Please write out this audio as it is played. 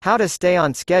How to stay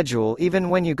on schedule even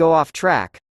when you go off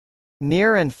track.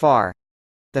 Near and far.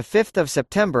 The 5th of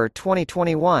September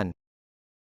 2021.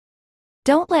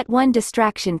 Don't let one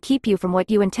distraction keep you from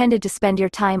what you intended to spend your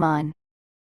time on.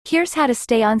 Here's how to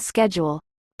stay on schedule.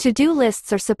 To-do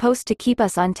lists are supposed to keep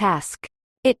us on task.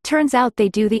 It turns out they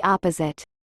do the opposite.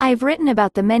 I've written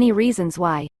about the many reasons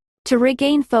why. To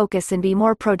regain focus and be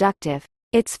more productive,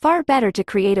 it's far better to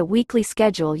create a weekly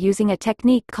schedule using a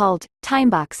technique called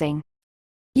timeboxing.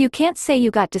 You can't say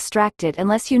you got distracted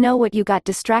unless you know what you got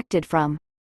distracted from.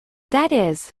 That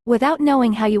is, without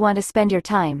knowing how you want to spend your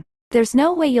time, there's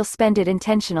no way you'll spend it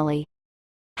intentionally.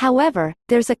 However,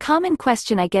 there's a common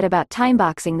question I get about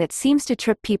timeboxing that seems to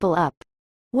trip people up.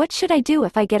 What should I do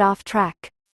if I get off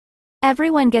track?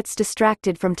 Everyone gets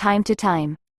distracted from time to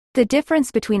time. The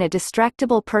difference between a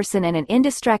distractible person and an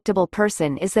indistractable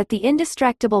person is that the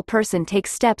indistractable person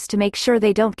takes steps to make sure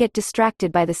they don't get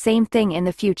distracted by the same thing in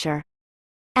the future.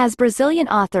 As Brazilian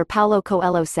author Paulo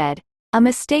Coelho said, a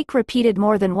mistake repeated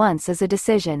more than once is a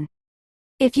decision.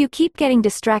 If you keep getting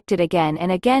distracted again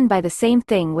and again by the same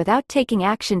thing without taking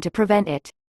action to prevent it,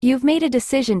 you've made a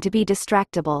decision to be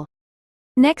distractible.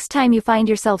 Next time you find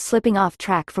yourself slipping off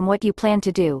track from what you plan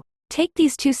to do, take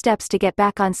these 2 steps to get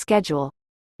back on schedule.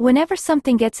 Whenever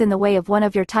something gets in the way of one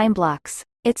of your time blocks,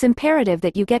 it's imperative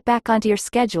that you get back onto your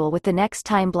schedule with the next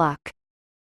time block.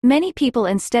 Many people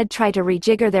instead try to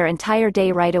rejigger their entire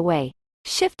day right away,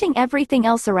 shifting everything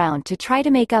else around to try to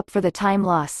make up for the time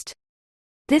lost.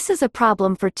 This is a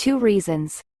problem for 2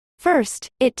 reasons. First,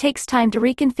 it takes time to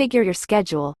reconfigure your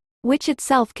schedule, which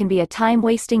itself can be a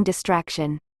time-wasting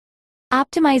distraction.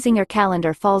 Optimizing your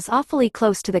calendar falls awfully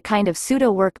close to the kind of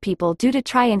pseudo-work people do to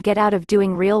try and get out of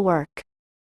doing real work.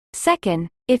 Second,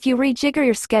 if you rejigger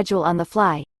your schedule on the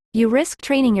fly, you risk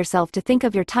training yourself to think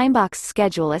of your timebox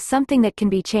schedule as something that can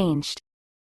be changed.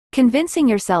 Convincing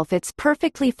yourself it's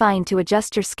perfectly fine to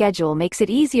adjust your schedule makes it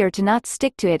easier to not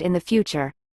stick to it in the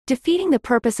future, defeating the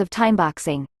purpose of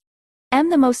timeboxing.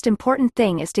 The most important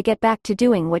thing is to get back to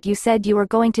doing what you said you were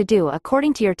going to do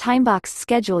according to your timebox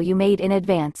schedule you made in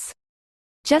advance.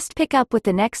 Just pick up with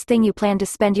the next thing you plan to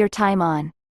spend your time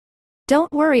on.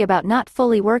 Don't worry about not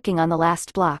fully working on the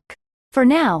last block. For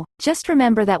now, just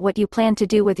remember that what you plan to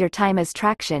do with your time is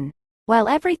traction, while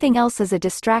everything else is a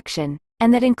distraction,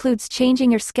 and that includes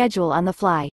changing your schedule on the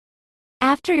fly.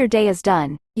 After your day is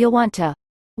done, you'll want to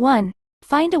 1.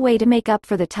 Find a way to make up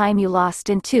for the time you lost,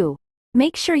 and 2.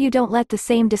 Make sure you don't let the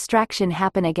same distraction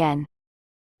happen again.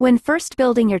 When first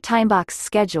building your timebox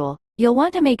schedule, you'll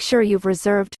want to make sure you've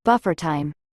reserved buffer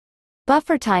time.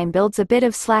 Buffer time builds a bit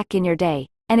of slack in your day,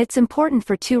 and it's important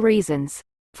for 2 reasons.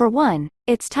 For one,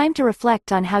 it's time to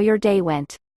reflect on how your day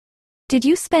went. Did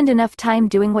you spend enough time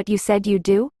doing what you said you'd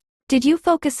do? Did you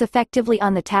focus effectively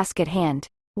on the task at hand,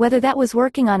 whether that was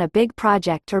working on a big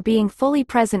project or being fully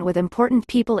present with important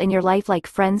people in your life like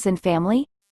friends and family?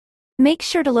 Make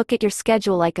sure to look at your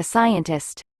schedule like a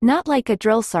scientist, not like a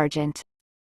drill sergeant.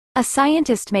 A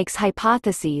scientist makes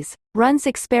hypotheses, runs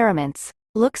experiments,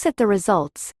 looks at the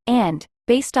results, and,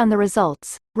 based on the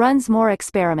results, runs more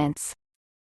experiments.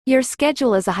 Your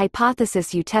schedule is a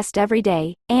hypothesis you test every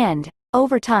day, and,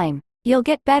 over time, you'll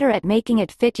get better at making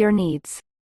it fit your needs.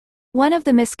 One of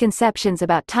the misconceptions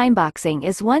about timeboxing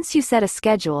is once you set a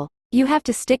schedule, you have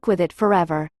to stick with it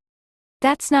forever.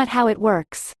 That's not how it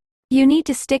works. You need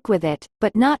to stick with it,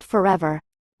 but not forever.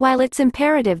 While it's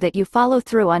imperative that you follow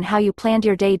through on how you planned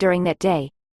your day during that day,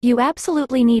 you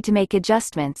absolutely need to make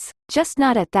adjustments, just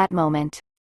not at that moment.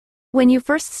 When you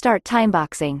first start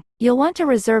timeboxing, you'll want to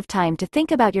reserve time to think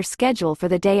about your schedule for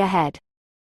the day ahead.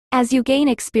 As you gain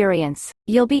experience,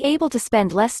 you'll be able to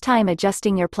spend less time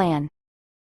adjusting your plan.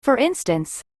 For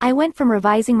instance, I went from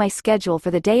revising my schedule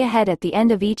for the day ahead at the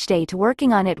end of each day to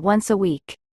working on it once a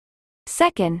week.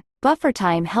 Second, buffer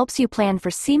time helps you plan for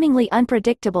seemingly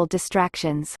unpredictable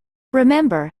distractions.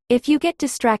 Remember, if you get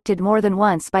distracted more than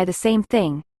once by the same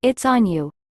thing, it's on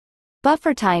you.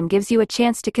 Buffer time gives you a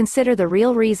chance to consider the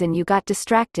real reason you got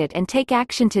distracted and take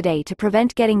action today to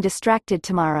prevent getting distracted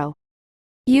tomorrow.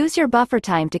 Use your buffer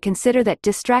time to consider that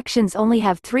distractions only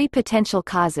have 3 potential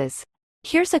causes.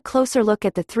 Here's a closer look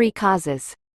at the 3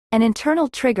 causes. An internal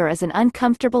trigger is an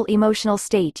uncomfortable emotional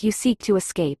state you seek to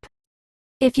escape.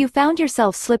 If you found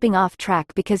yourself slipping off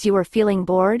track because you were feeling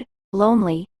bored,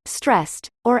 lonely,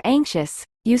 stressed, or anxious,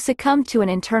 you succumbed to an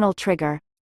internal trigger.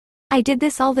 I did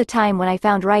this all the time when I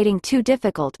found writing too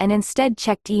difficult and instead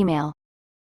checked email.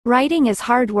 Writing is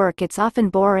hard work. It's often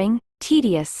boring,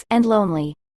 tedious, and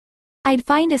lonely. I'd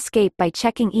find escape by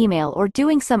checking email or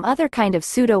doing some other kind of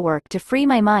pseudo work to free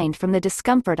my mind from the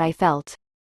discomfort I felt.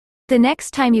 The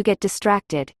next time you get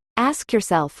distracted, ask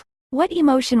yourself, What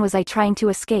emotion was I trying to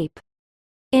escape?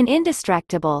 In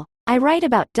Indistractable, I write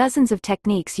about dozens of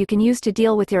techniques you can use to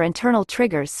deal with your internal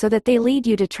triggers so that they lead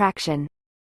you to traction.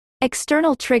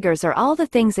 External triggers are all the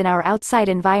things in our outside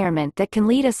environment that can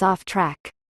lead us off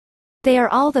track. They are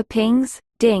all the pings,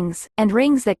 dings, and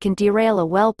rings that can derail a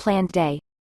well-planned day.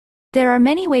 There are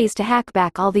many ways to hack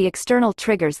back all the external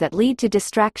triggers that lead to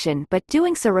distraction, but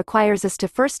doing so requires us to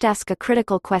first ask a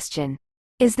critical question.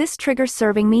 Is this trigger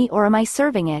serving me or am I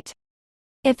serving it?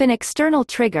 If an external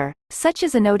trigger, such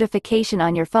as a notification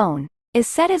on your phone, is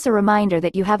set as a reminder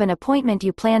that you have an appointment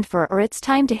you planned for or it's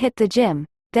time to hit the gym,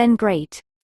 then great.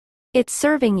 It's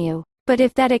serving you. But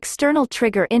if that external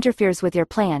trigger interferes with your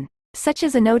plan, such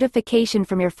as a notification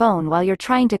from your phone while you're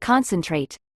trying to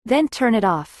concentrate, then turn it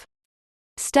off.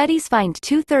 Studies find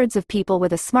 2/3 of people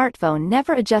with a smartphone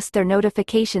never adjust their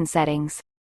notification settings.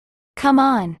 Come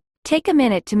on, take a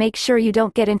minute to make sure you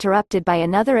don't get interrupted by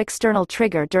another external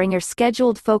trigger during your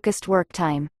scheduled focused work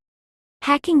time.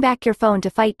 Hacking back your phone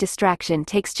to fight distraction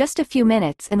takes just a few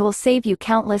minutes and will save you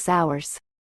countless hours.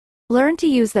 Learn to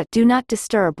use the Do Not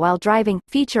Disturb While Driving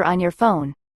feature on your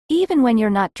phone, even when you're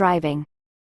not driving.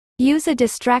 Use a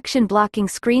distraction blocking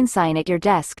screen sign at your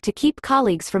desk to keep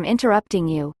colleagues from interrupting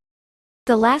you.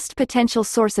 The last potential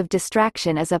source of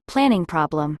distraction is a planning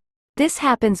problem. This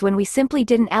happens when we simply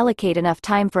didn't allocate enough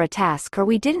time for a task or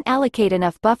we didn't allocate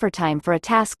enough buffer time for a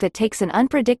task that takes an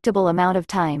unpredictable amount of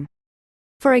time.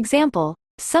 For example,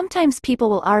 sometimes people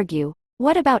will argue,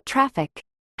 what about traffic?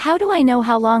 How do I know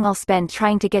how long I'll spend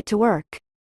trying to get to work?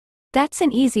 That's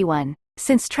an easy one.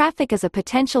 Since traffic is a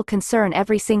potential concern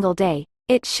every single day,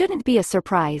 it shouldn't be a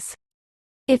surprise.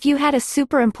 If you had a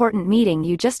super important meeting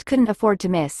you just couldn't afford to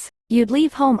miss, you'd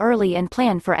leave home early and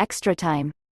plan for extra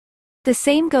time. The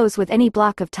same goes with any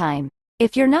block of time.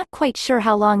 If you're not quite sure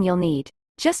how long you'll need,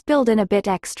 just build in a bit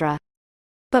extra.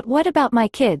 But what about my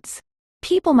kids?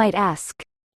 People might ask.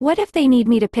 What if they need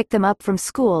me to pick them up from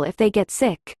school if they get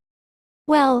sick?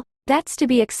 Well, that's to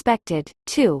be expected,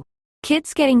 too.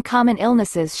 Kids getting common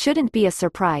illnesses shouldn't be a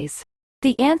surprise.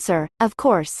 The answer, of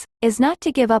course, is not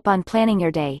to give up on planning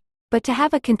your day, but to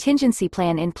have a contingency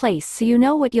plan in place so you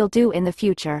know what you'll do in the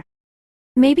future.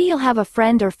 Maybe you'll have a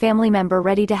friend or family member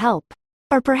ready to help.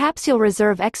 Or perhaps you'll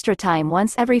reserve extra time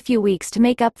once every few weeks to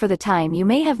make up for the time you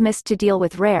may have missed to deal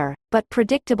with rare, but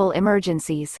predictable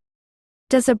emergencies.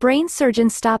 Does a brain surgeon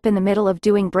stop in the middle of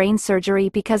doing brain surgery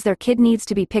because their kid needs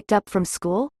to be picked up from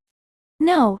school?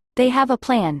 No, they have a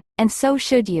plan, and so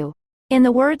should you. In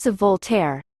the words of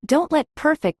Voltaire, don't let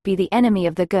perfect be the enemy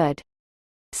of the good.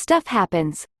 Stuff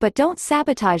happens, but don't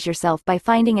sabotage yourself by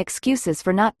finding excuses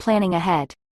for not planning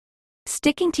ahead.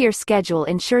 Sticking to your schedule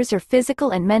ensures your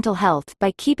physical and mental health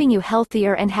by keeping you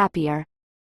healthier and happier.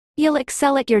 You'll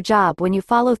excel at your job when you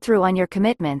follow through on your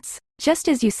commitments, just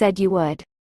as you said you would.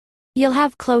 You'll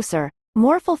have closer,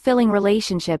 more fulfilling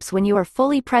relationships when you are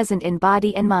fully present in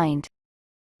body and mind.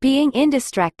 Being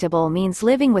indistractable means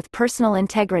living with personal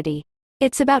integrity.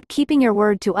 It's about keeping your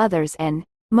word to others and,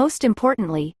 most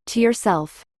importantly, to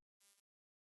yourself.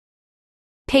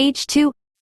 Page 2.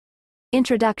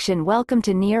 Introduction. Welcome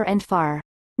to Near and Far.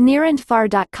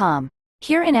 Nearandfar.com,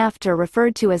 hereinafter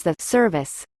referred to as the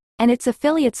service, and its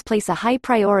affiliates place a high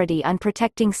priority on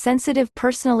protecting sensitive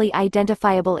personally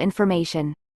identifiable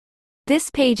information. This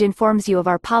page informs you of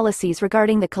our policies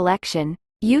regarding the collection,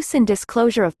 use and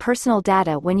disclosure of personal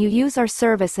data when you use our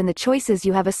service and the choices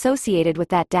you have associated with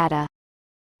that data.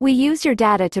 We use your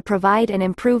data to provide and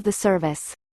improve the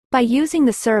service. By using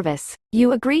the service,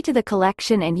 you agree to the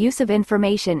collection and use of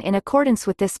information in accordance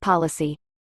with this policy.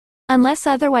 Unless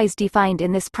otherwise defined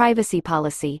in this privacy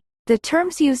policy, the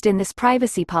terms used in this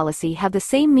privacy policy have the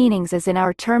same meanings as in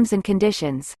our terms and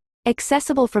conditions.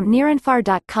 Accessible from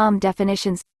nearandfar.com.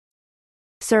 Definitions.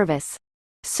 Service.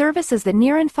 Service is the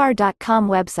nearandfar.com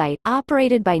website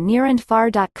operated by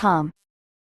nearandfar.com.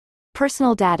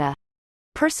 Personal data.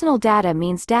 Personal data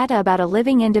means data about a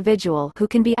living individual who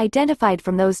can be identified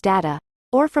from those data,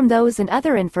 or from those and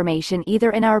other information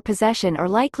either in our possession or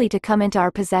likely to come into our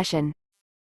possession.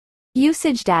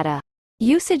 Usage data.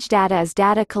 Usage data is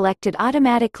data collected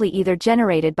automatically either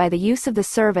generated by the use of the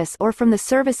service or from the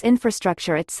service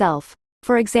infrastructure itself,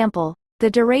 for example,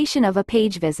 the duration of a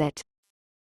page visit.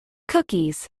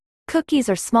 Cookies. Cookies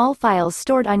are small files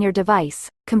stored on your device,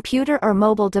 computer or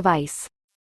mobile device.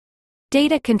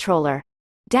 Data controller.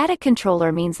 Data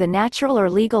controller means the natural or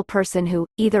legal person who,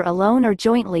 either alone or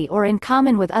jointly or in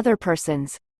common with other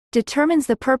persons, determines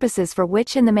the purposes for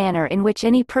which and the manner in which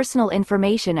any personal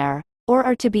information are, or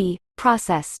are to be,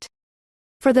 processed.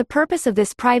 For the purpose of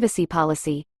this privacy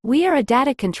policy, we are a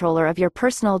data controller of your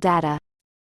personal data.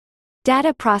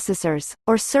 Data processors,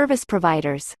 or service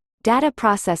providers. data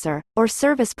processor, or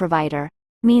service provider,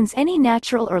 means any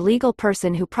natural or legal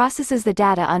person who processes the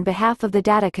data on behalf of the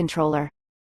data controller.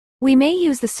 We may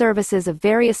use the services of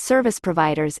various service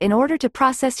providers in order to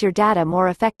process your data more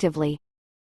effectively.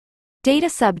 Data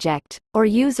subject, or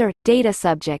user. Data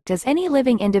subject is any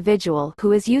living individual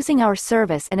who is using our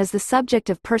service and is the subject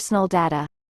of personal data.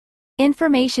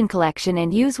 Information collection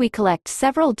and use. We collect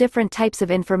several different types of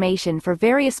information for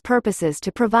various purposes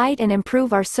to provide and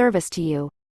improve our service to you.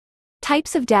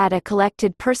 Types of data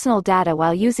collected. Personal data.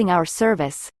 While using our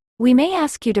service, we may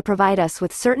ask you to provide us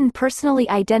with certain personally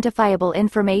identifiable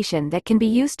information that can be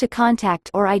used to contact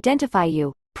or identify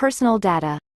you. Personal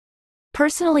data.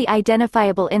 Personally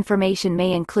identifiable information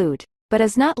may include, but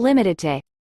is not limited to,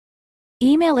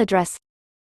 email address,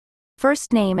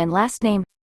 first name and last name,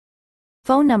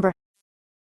 phone number,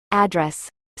 address,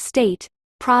 state,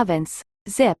 province,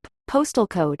 zip, postal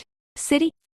code,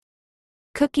 city,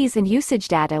 cookies and usage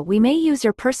data. We may use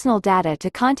your personal data to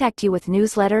contact you with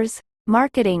newsletters,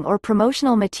 marketing or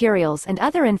promotional materials and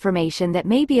other information that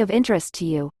may be of interest to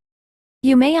you.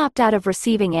 You may opt out of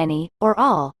receiving any, or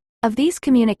all, of these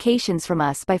communications from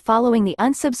us by following the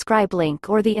unsubscribe link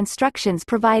or the instructions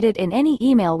provided in any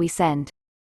email we send.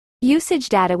 Usage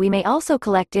data. We may also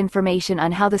collect information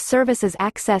on how the service is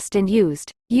accessed and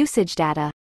used. Usage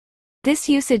data. This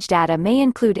usage data may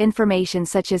include information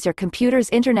such as your computer's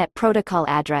Internet Protocol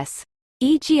address,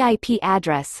 e.g. IP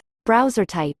address, browser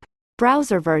type,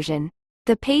 browser version,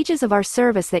 the pages of our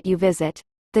service that you visit,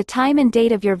 the time and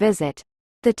date of your visit,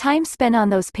 the time spent on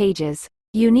those pages,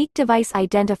 unique device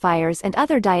identifiers and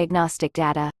other diagnostic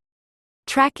data.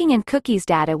 Tracking and cookies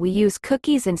data. We use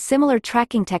cookies and similar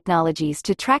tracking technologies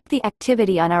to track the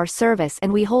activity on our service,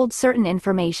 and we hold certain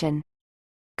information.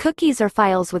 Cookies are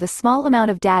files with a small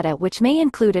amount of data which may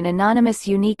include an anonymous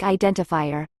unique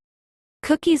identifier.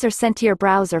 Cookies are sent to your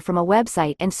browser from a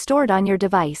website and stored on your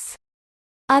device.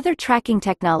 Other tracking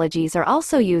technologies are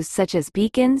also used, such as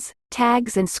beacons,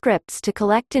 tags and scripts, to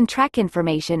collect and track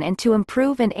information and to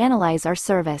improve and analyze our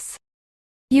service.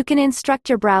 You can instruct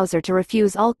your browser to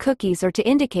refuse all cookies or to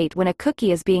indicate when a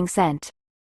cookie is being sent.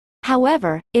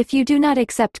 However, if you do not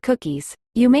accept cookies,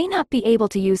 you may not be able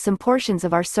to use some portions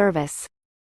of our service.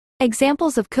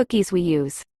 Examples of cookies we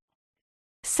use.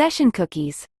 Session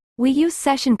cookies. We use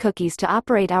session cookies to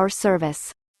operate our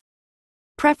service.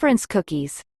 Preference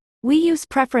cookies. We use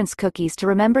preference cookies to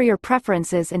remember your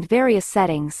preferences and various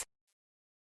settings.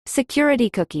 Security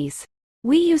cookies.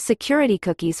 We use security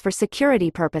cookies for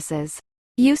security purposes.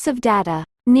 Use of data.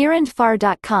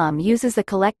 Nearandfar.com uses the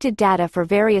collected data for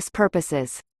various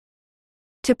purposes.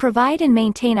 To provide and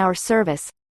maintain our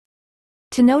service.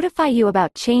 To notify you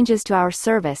about changes to our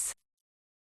service.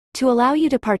 To allow you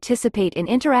to participate in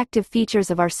interactive features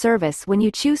of our service when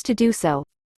you choose to do so.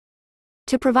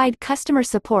 To provide customer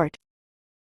support.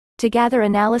 To gather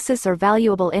analysis or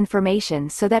valuable information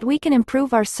so that we can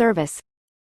improve our service.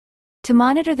 To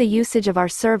monitor the usage of our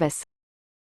service.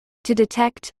 To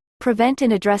detect, prevent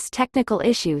and address technical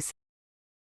issues.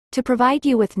 To provide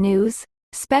you with news,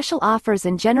 special offers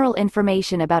and general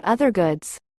information about other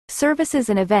goods, services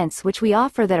and events which we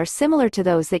offer that are similar to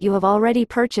those that you have already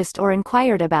purchased or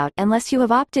inquired about, unless you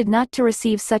have opted not to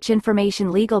receive such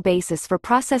information. Legal basis for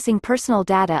processing personal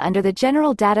data under the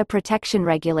General Data Protection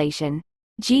Regulation,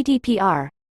 GDPR.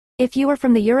 If you are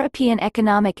from the European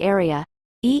Economic Area,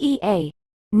 EEA,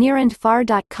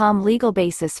 nearandfar.com. Legal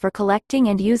basis for collecting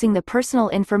and using the personal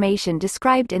information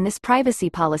described in this privacy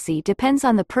policy depends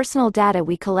on the personal data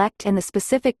we collect and the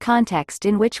specific context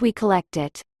in which we collect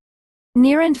it.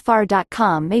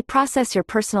 Nearandfar.com may process your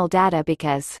personal data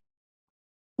because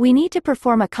we need to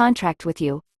perform a contract with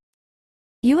you.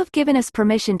 You have given us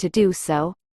permission to do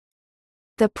so.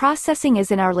 The processing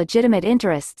is in our legitimate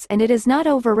interests and it is not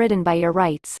overridden by your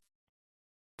rights.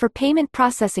 For payment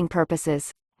processing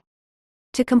purposes.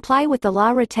 To comply with the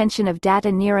law, retention of data.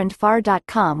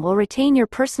 Nearandfar.com will retain your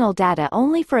personal data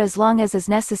only for as long as is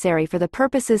necessary for the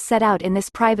purposes set out in this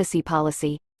privacy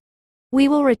policy. We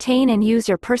will retain and use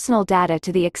your personal data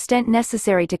to the extent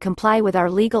necessary to comply with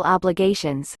our legal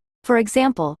obligations. For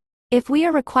example, if we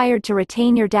are required to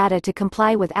retain your data to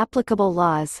comply with applicable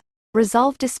laws,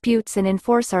 resolve disputes and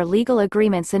enforce our legal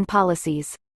agreements and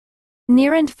policies.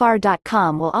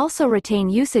 Nearandfar.com will also retain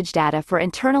usage data for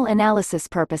internal analysis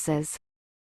purposes.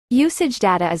 Usage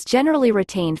data is generally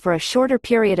retained for a shorter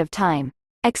period of time,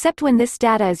 except when this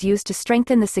data is used to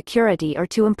strengthen the security or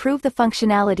to improve the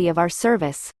functionality of our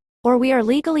service, or we are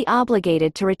legally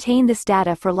obligated to retain this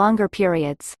data for longer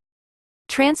periods.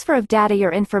 Transfer of data.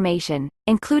 Your information,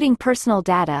 including personal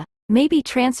data, may be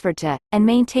transferred to, and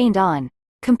maintained on,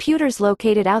 computers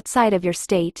located outside of your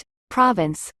state,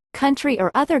 province, country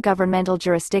or other governmental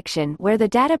jurisdiction where the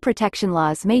data protection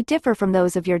laws may differ from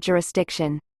those of your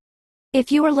jurisdiction.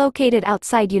 If you are located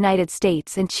outside United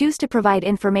States and choose to provide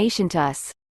information to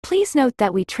us, please note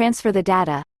that we transfer the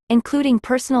data, including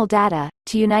personal data,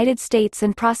 to United States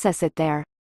and process it there.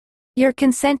 Your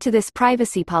consent to this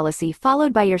privacy policy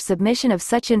followed by your submission of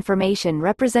such information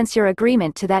represents your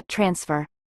agreement to that transfer.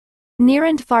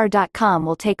 Nearandfar.com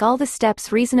will take all the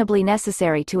steps reasonably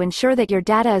necessary to ensure that your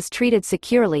data is treated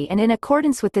securely and in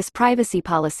accordance with this privacy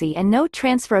policy, and no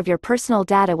transfer of your personal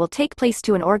data will take place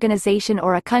to an organization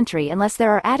or a country unless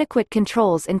there are adequate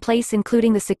controls in place,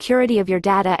 including the security of your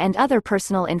data and other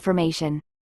personal information.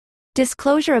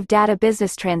 Disclosure of data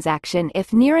business transaction.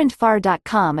 If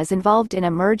Nearandfar.com is involved in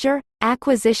a merger,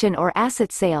 acquisition or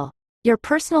asset sale, your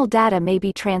personal data may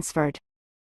be transferred.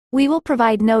 We will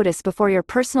provide notice before your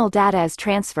personal data is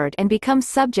transferred and becomes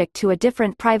subject to a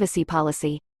different privacy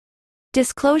policy.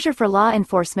 Disclosure for law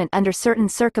enforcement. Under certain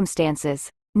circumstances,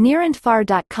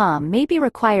 Nearandfar.com may be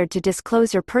required to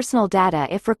disclose your personal data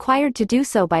if required to do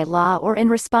so by law or in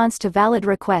response to valid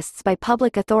requests by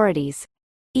public authorities,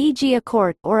 e.g. a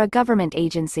court or a government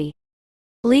agency.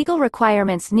 Legal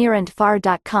requirements.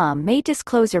 Nearandfar.com may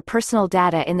disclose your personal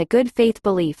data in the good faith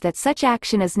belief that such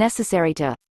action is necessary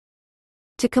to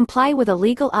comply with a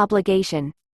legal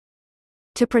obligation,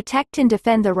 to protect and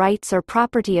defend the rights or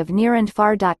property of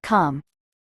Nearandfar.com,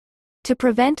 to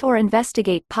prevent or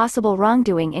investigate possible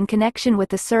wrongdoing in connection with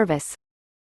the service,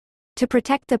 to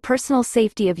protect the personal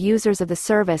safety of users of the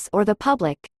service or the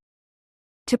public,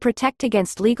 to protect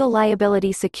against legal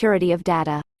liability. Security of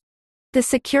data. The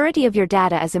security of your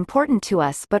data is important to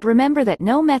us, but remember that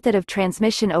no method of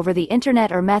transmission over the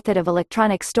internet or method of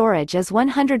electronic storage is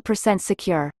 100%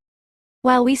 secure.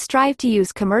 While we strive to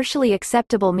use commercially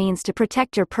acceptable means to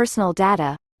protect your personal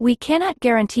data, we cannot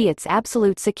guarantee its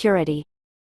absolute security.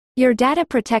 Your data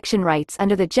protection rights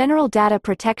under the General Data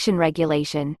Protection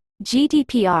Regulation,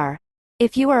 GDPR.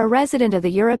 If you are a resident of the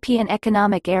European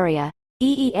Economic Area,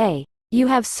 EEA, you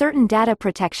have certain data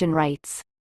protection rights.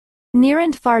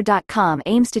 Nearandfar.com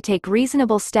aims to take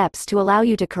reasonable steps to allow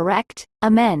you to correct,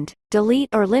 amend, delete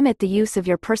or limit the use of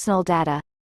your personal data.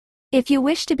 If you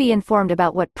wish to be informed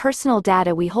about what personal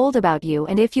data we hold about you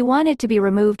and if you want it to be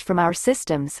removed from our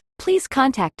systems, please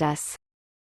contact us.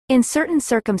 In certain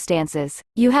circumstances,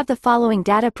 you have the following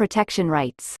data protection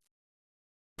rights: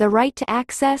 the right to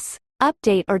access,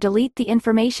 update or delete the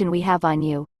information we have on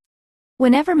you.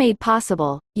 Whenever made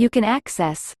possible, you can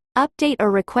access, update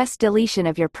or request deletion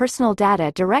of your personal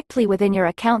data directly within your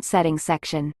account settings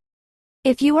section.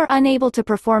 If you are unable to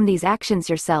perform these actions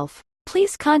yourself,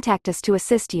 please contact us to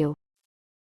assist you.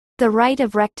 The right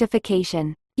of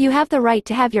rectification. You have the right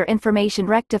to have your information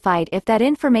rectified if that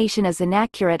information is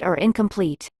inaccurate or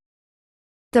incomplete.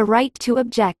 The right to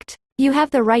object. You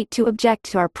have the right to object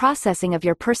to our processing of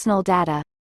your personal data.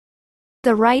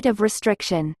 The right of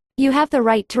restriction. You have the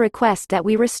right to request that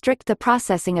we restrict the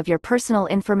processing of your personal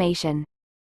information.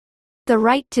 The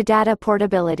right to data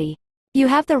portability. You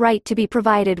have the right to be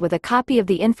provided with a copy of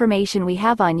the information we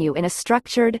have on you in a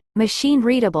structured,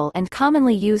 machine-readable and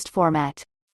commonly used format.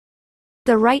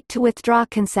 The right to withdraw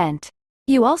consent.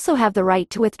 You also have the right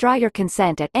to withdraw your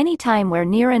consent at any time where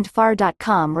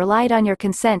Nearandfar.com relied on your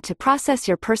consent to process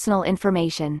your personal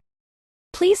information.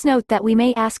 Please note that we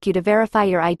may ask you to verify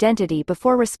your identity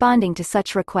before responding to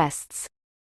such requests.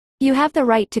 You have the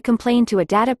right to complain to a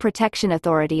data protection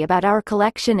authority about our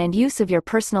collection and use of your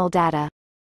personal data.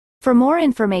 For more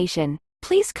information,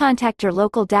 please contact your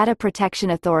local data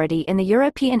protection authority in the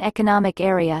European Economic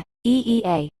Area,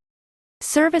 EEA.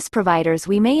 Service providers.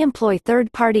 We may employ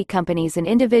third-party companies and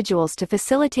individuals to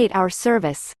facilitate our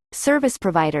service. Service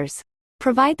providers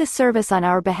provide the service on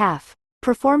our behalf,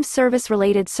 perform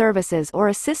service-related services or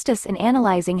assist us in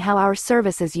analyzing how our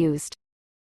service is used.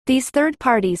 These third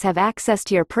parties have access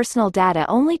to your personal data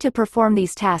only to perform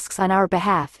these tasks on our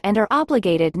behalf and are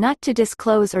obligated not to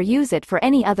disclose or use it for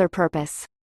any other purpose.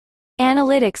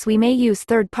 Analytics. We may use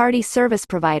third-party service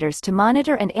providers to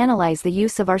monitor and analyze the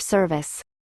use of our service.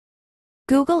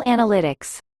 Google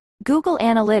Analytics. Google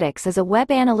Analytics is a web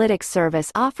analytics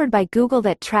service offered by Google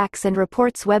that tracks and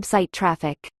reports website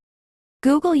traffic.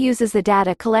 Google uses the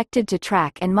data collected to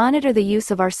track and monitor the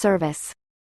use of our service.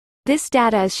 This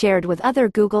data is shared with other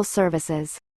Google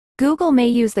services. Google may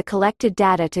use the collected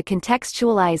data to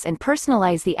contextualize and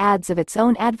personalize the ads of its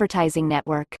own advertising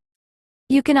network.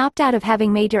 You can opt out of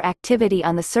having made your activity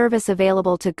on the service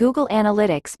available to Google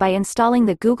Analytics by installing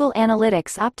the Google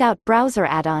Analytics Opt-out browser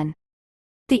add-on.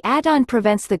 The add-on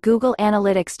prevents the Google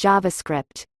Analytics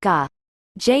JavaScript,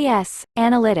 JS,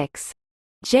 Analytics,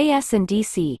 JS and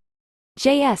DC,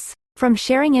 JS, from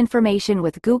sharing information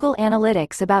with Google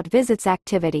Analytics about visits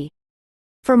activity.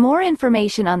 For more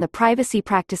information on the privacy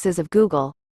practices of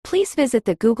Google, please visit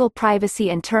the Google Privacy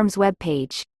and Terms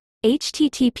webpage.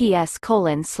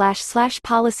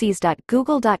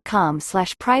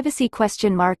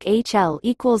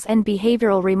 https://policies.google.com/privacy?hl and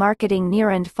behavioral remarketing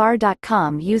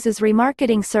nearandfar.com uses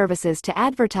remarketing services to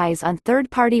advertise on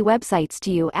third-party websites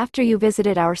to you after you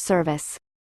visited our service.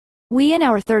 We and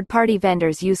our third-party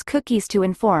vendors use cookies to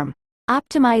inform,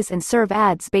 optimize and serve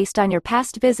ads based on your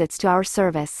past visits to our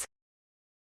service.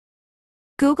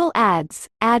 Google Ads,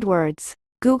 AdWords.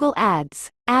 Google Ads,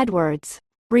 AdWords.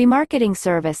 Remarketing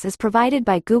service is provided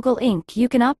by Google Inc. You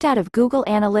can opt out of Google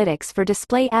Analytics for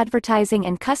display advertising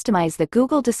and customize the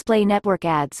Google Display Network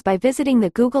ads by visiting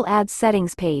the Google Ads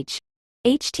settings page.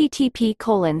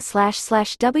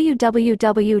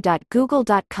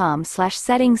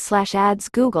 http://www.google.com/settings/ads.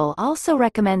 Google also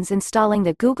recommends installing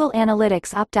the Google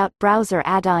Analytics opt-out browser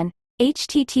add-on.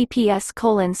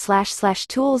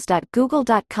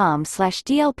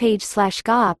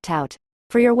 https://tools.google.com/dl/page/ga-opt-out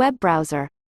for your web browser.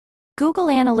 Google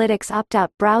Analytics opt-out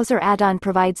browser add-on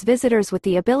provides visitors with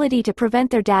the ability to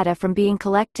prevent their data from being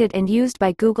collected and used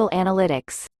by Google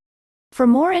Analytics. For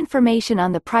more information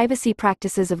on the privacy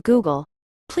practices of Google,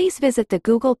 please visit the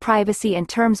Google Privacy and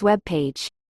Terms webpage.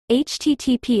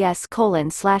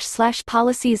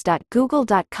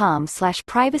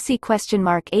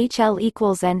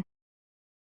 https://policies.google.com/privacy?hl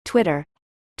Twitter.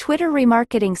 Twitter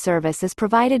remarketing service is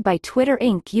provided by Twitter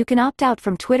Inc. You can opt out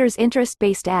from Twitter's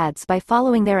interest-based ads by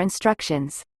following their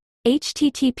instructions.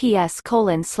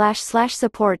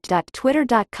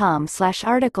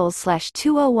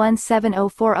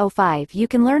 https://support.twitter.com/articles/20170405 You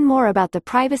can learn more about the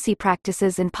privacy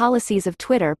practices and policies of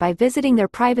Twitter by visiting their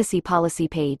privacy policy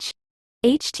page.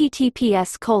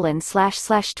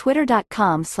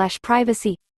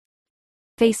 https://twitter.com/privacy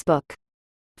Facebook.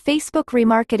 Facebook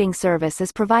remarketing service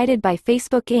is provided by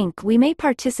Facebook Inc. We may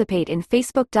participate in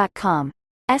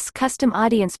Facebook.com's custom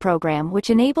audience program, which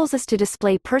enables us to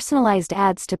display personalized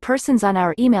ads to persons on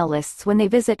our email lists when they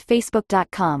visit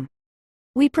Facebook.com.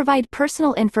 We provide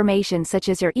personal information such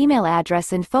as your email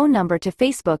address and phone number to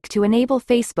Facebook to enable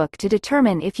Facebook to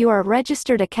determine if you are a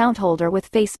registered account holder with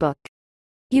Facebook.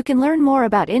 You can learn more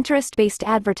about interest-based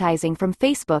advertising from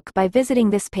Facebook by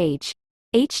visiting this page.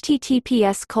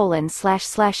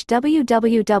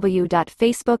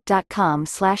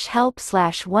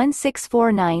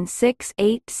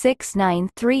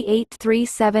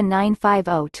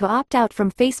 to opt out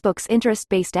from Facebook's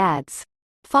interest-based ads.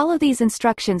 Follow these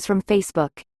instructions from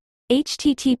Facebook.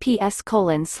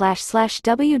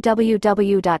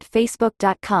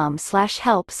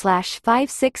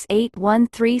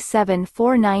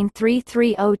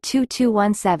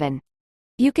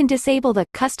 You can disable the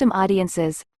Custom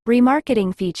Audiences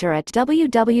remarketing feature at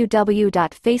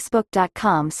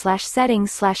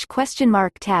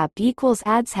www.facebook.com/settings/?tab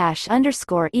 =ads #.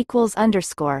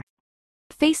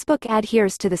 Facebook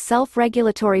adheres to the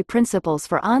self-regulatory principles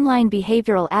for online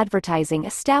behavioral advertising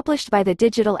established by the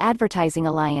Digital Advertising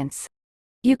Alliance.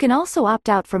 You can also opt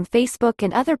out from Facebook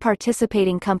and other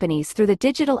participating companies through the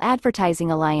Digital Advertising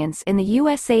Alliance in the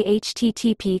USA.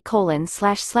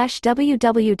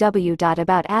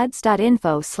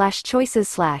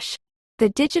 http://www.aboutads.info/choices/ The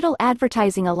Digital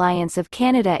Advertising Alliance of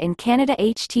Canada in Canada.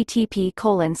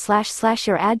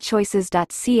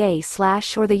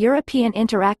 http://youradchoices.ca/ or the European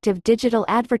Interactive Digital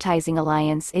Advertising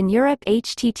Alliance in Europe.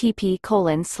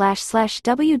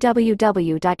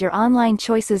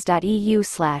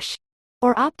 http://www.youronlinechoices.eu/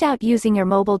 or opt out using your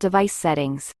mobile device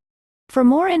settings. For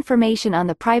more information on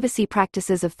the privacy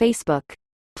practices of Facebook,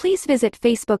 please visit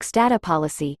Facebook's data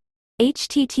policy.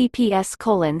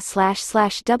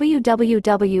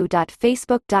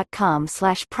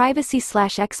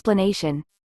 https://www.facebook.com/privacy/explanation.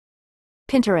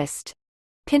 Pinterest.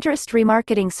 Pinterest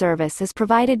remarketing service is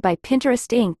provided by Pinterest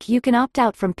Inc. You can opt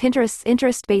out from Pinterest's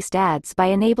interest-based ads by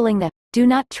enabling the Do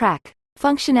Not Track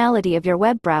functionality of your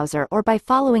web browser or by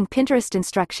following Pinterest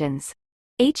instructions.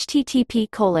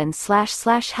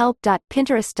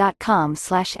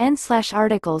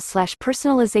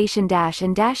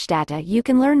 http://help.pinterest.com/n/articles/personalization-and-data You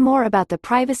can learn more about the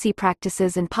privacy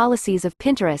practices and policies of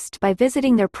Pinterest by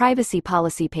visiting their privacy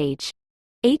policy page.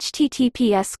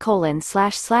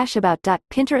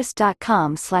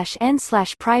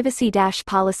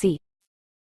 https://about.pinterest.com/n/privacy-policy.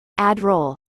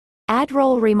 AdRoll.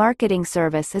 AdRoll remarketing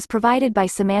service is provided by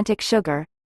Semantic Sugar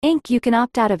Inc. You can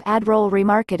opt out of AdRoll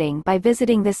remarketing by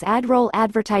visiting this AdRoll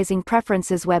Advertising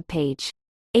Preferences web page.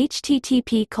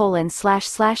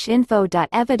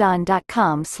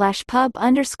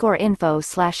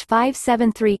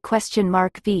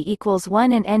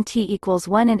 http://info.evidon.com/pub_info/573?v=1 and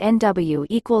nt=1 and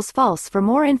nw=false. For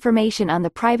more information on the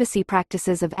privacy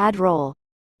practices of AdRoll,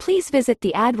 please visit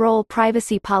the AdRoll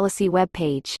privacy policy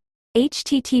webpage.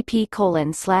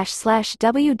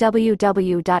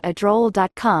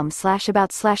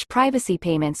 http://www.adroll.com/about/privacy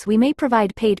payments. We may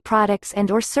provide paid products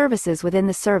and/or services within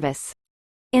the service.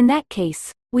 In that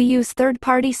case, we use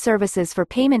third-party services for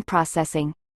payment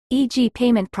processing, e.g.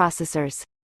 payment processors.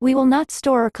 We will not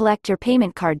store or collect your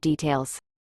payment card details.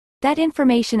 That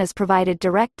information is provided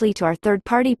directly to our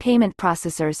third-party payment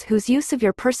processors, whose use of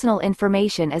your personal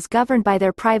information is governed by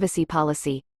their privacy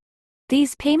policy.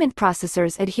 These payment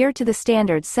processors adhere to the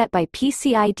standards set by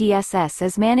PCI DSS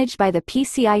as managed by the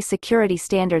PCI Security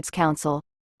Standards Council,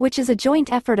 which is a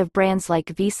joint effort of brands like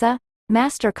Visa,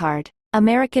 MasterCard,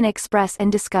 American Express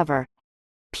and Discover.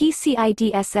 PCI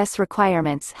DSS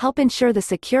requirements help ensure the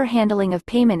secure handling of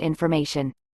payment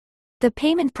information. The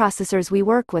payment processors we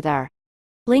work with are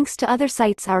links to other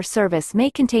sites. Our service may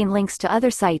contain links to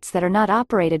other sites that are not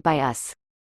operated by us.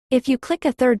 If you click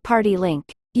a third-party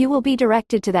link, you will be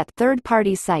directed to that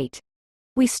third-party site.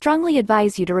 We strongly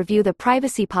advise you to review the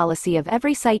privacy policy of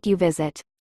every site you visit.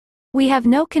 We have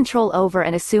no control over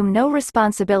and assume no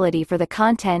responsibility for the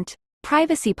content,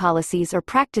 privacy policies or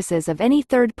practices of any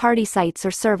third-party sites or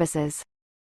services.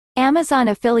 Amazon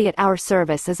Affiliate. Our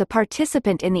service is a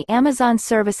participant in the Amazon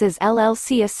Services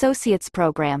LLC Associates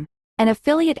Program, an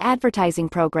affiliate advertising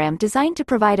program designed to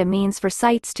provide a means for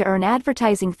sites to earn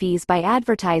advertising fees by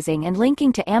advertising and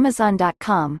linking to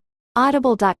Amazon.com,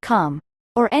 Audible.com,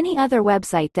 or any other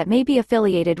website that may be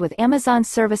affiliated with Amazon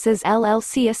Services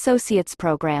LLC Associates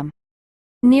Program.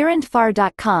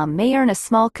 Nearandfar.com may earn a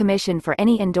small commission for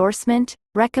any endorsement,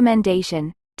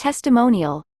 recommendation,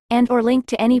 testimonial, and/or link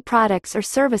to any products or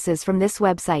services from this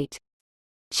website.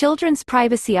 Children's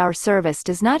privacy. Our service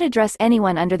does not address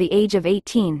anyone under the age of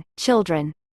 18,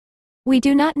 children. We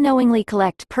do not knowingly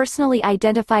collect personally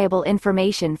identifiable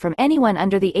information from anyone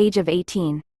under the age of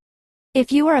 18.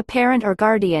 If you are a parent or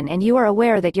guardian and you are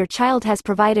aware that your child has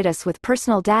provided us with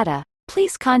personal data,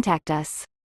 please contact us.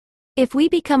 If we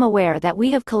become aware that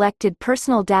we have collected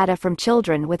personal data from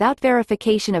children without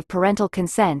verification of parental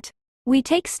consent, we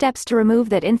take steps to remove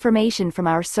that information from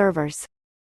our servers.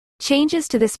 Changes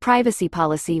to this privacy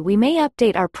policy. We may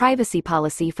update our privacy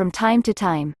policy from time to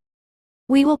time.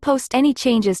 We will post any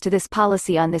changes to this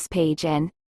policy on this page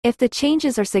and, if the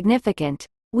changes are significant,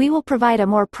 we will provide a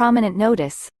more prominent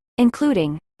notice,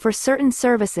 including, for certain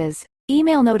services,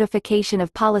 email notification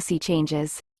of policy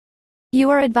changes. You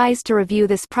are advised to review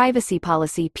this privacy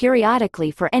policy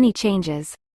periodically for any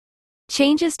changes.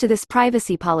 Changes to this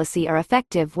privacy policy are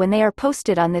effective when they are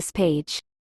posted on this page.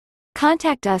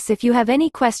 Contact us if you have any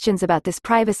questions about this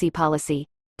privacy policy.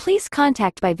 Please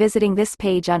contact by visiting this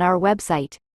page on our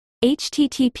website,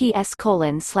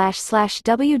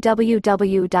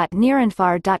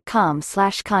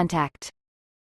 https://www.nearandfar.com/contact.